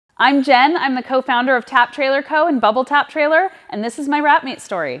I'm Jen, I'm the co-founder of Tap Trailer Co. and Bubble Tap Trailer, and this is my Wrapmate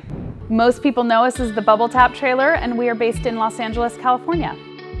story. Most people know us as the Bubble Tap Trailer, and we are based in Los Angeles, California.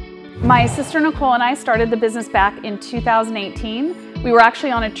 My sister Nicole and I started the business back in 2018. We were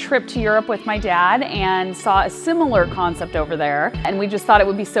actually on a trip to Europe with my dad and saw a similar concept over there, and we just thought it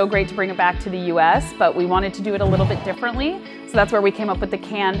would be so great to bring it back to the US, but we wanted to do it a little bit differently, so that's where we came up with the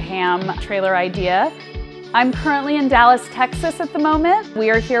canned ham trailer idea. I'm currently in Dallas, Texas at the moment. We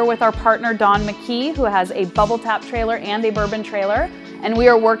are here with our partner Don McKee, who has a bubble tap trailer and a bourbon trailer. And we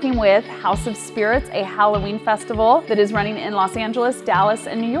are working with House of Spirits, a Halloween festival that is running in Los Angeles, Dallas,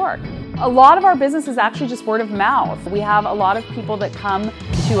 and New York. A lot of our business is actually just word of mouth. We have a lot of people that come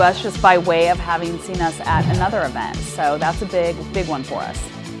to us just by way of having seen us at another event. So that's a big one for us.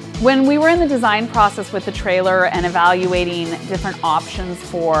 When we were in the design process with the trailer and evaluating different options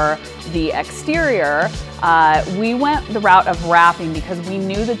for the exterior, we went the route of wrapping because we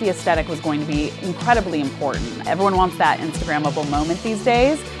knew that the aesthetic was going to be incredibly important. Everyone wants that Instagrammable moment these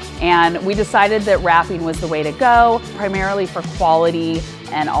days, and we decided that wrapping was the way to go, primarily for quality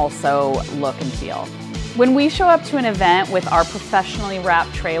and also look and feel. When we show up to an event with our professionally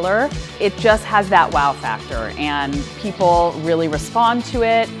wrapped trailer, it just has that wow factor, and people really respond to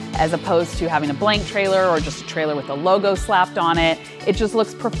it as opposed to having a blank trailer or just a trailer with a logo slapped on it. It just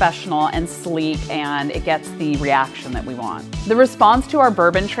looks professional and sleek, and it gets the reaction that we want. The response to our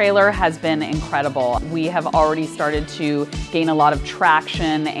bourbon trailer has been incredible. We have already started to gain a lot of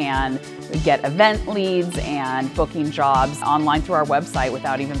traction and get event leads and booking jobs online through our website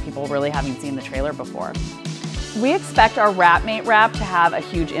without even people really having seen the trailer before. We expect our Wrapmate wrap to have a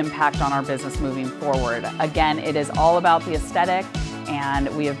huge impact on our business moving forward. Again, it is all about the aesthetic,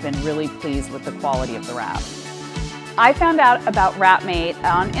 and we have been really pleased with the quality of the wrap. I found out about Wrapmate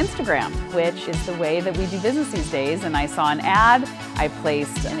on Instagram, which is the way that we do business these days, and I saw an ad, I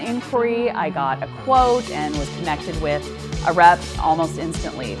placed an inquiry, I got a quote, and was connected with a rep almost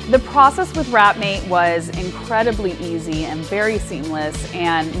instantly. The process with Wrapmate was incredibly easy and very seamless,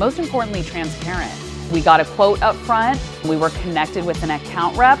 and most importantly, transparent. We got a quote up front, we were connected with an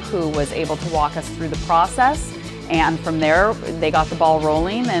account rep who was able to walk us through the process, and from there they got the ball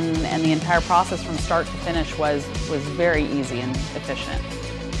rolling, and the entire process from start to finish was very easy and efficient.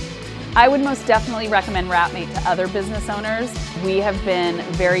 I would most definitely recommend Wrapmate to other business owners. We have been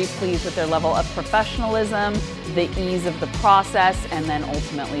very pleased with their level of professionalism, the ease of the process, and then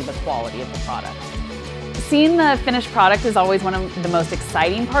ultimately the quality of the product. Seeing the finished product is always one of the most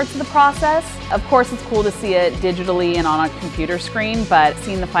exciting parts of the process. Of course, it's cool to see it digitally and on a computer screen, but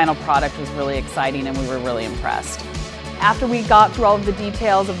seeing the final product was really exciting, and we were really impressed. After we got through all of the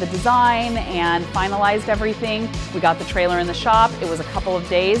details of the design and finalized everything, we got the trailer in the shop. It was a couple of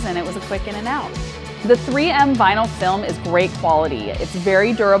days, and it was a quick in and out. The 3M vinyl film is great quality. It's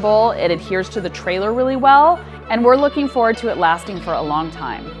very durable, it adheres to the trailer really well, and we're looking forward to it lasting for a long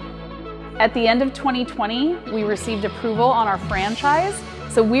time. At the end of 2020, we received approval on our franchise,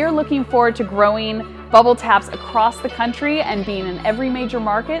 so we're looking forward to growing bubble taps across the country and being in every major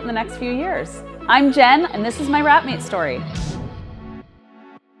market in the next few years. I'm Jen, and this is my Wrapmate story.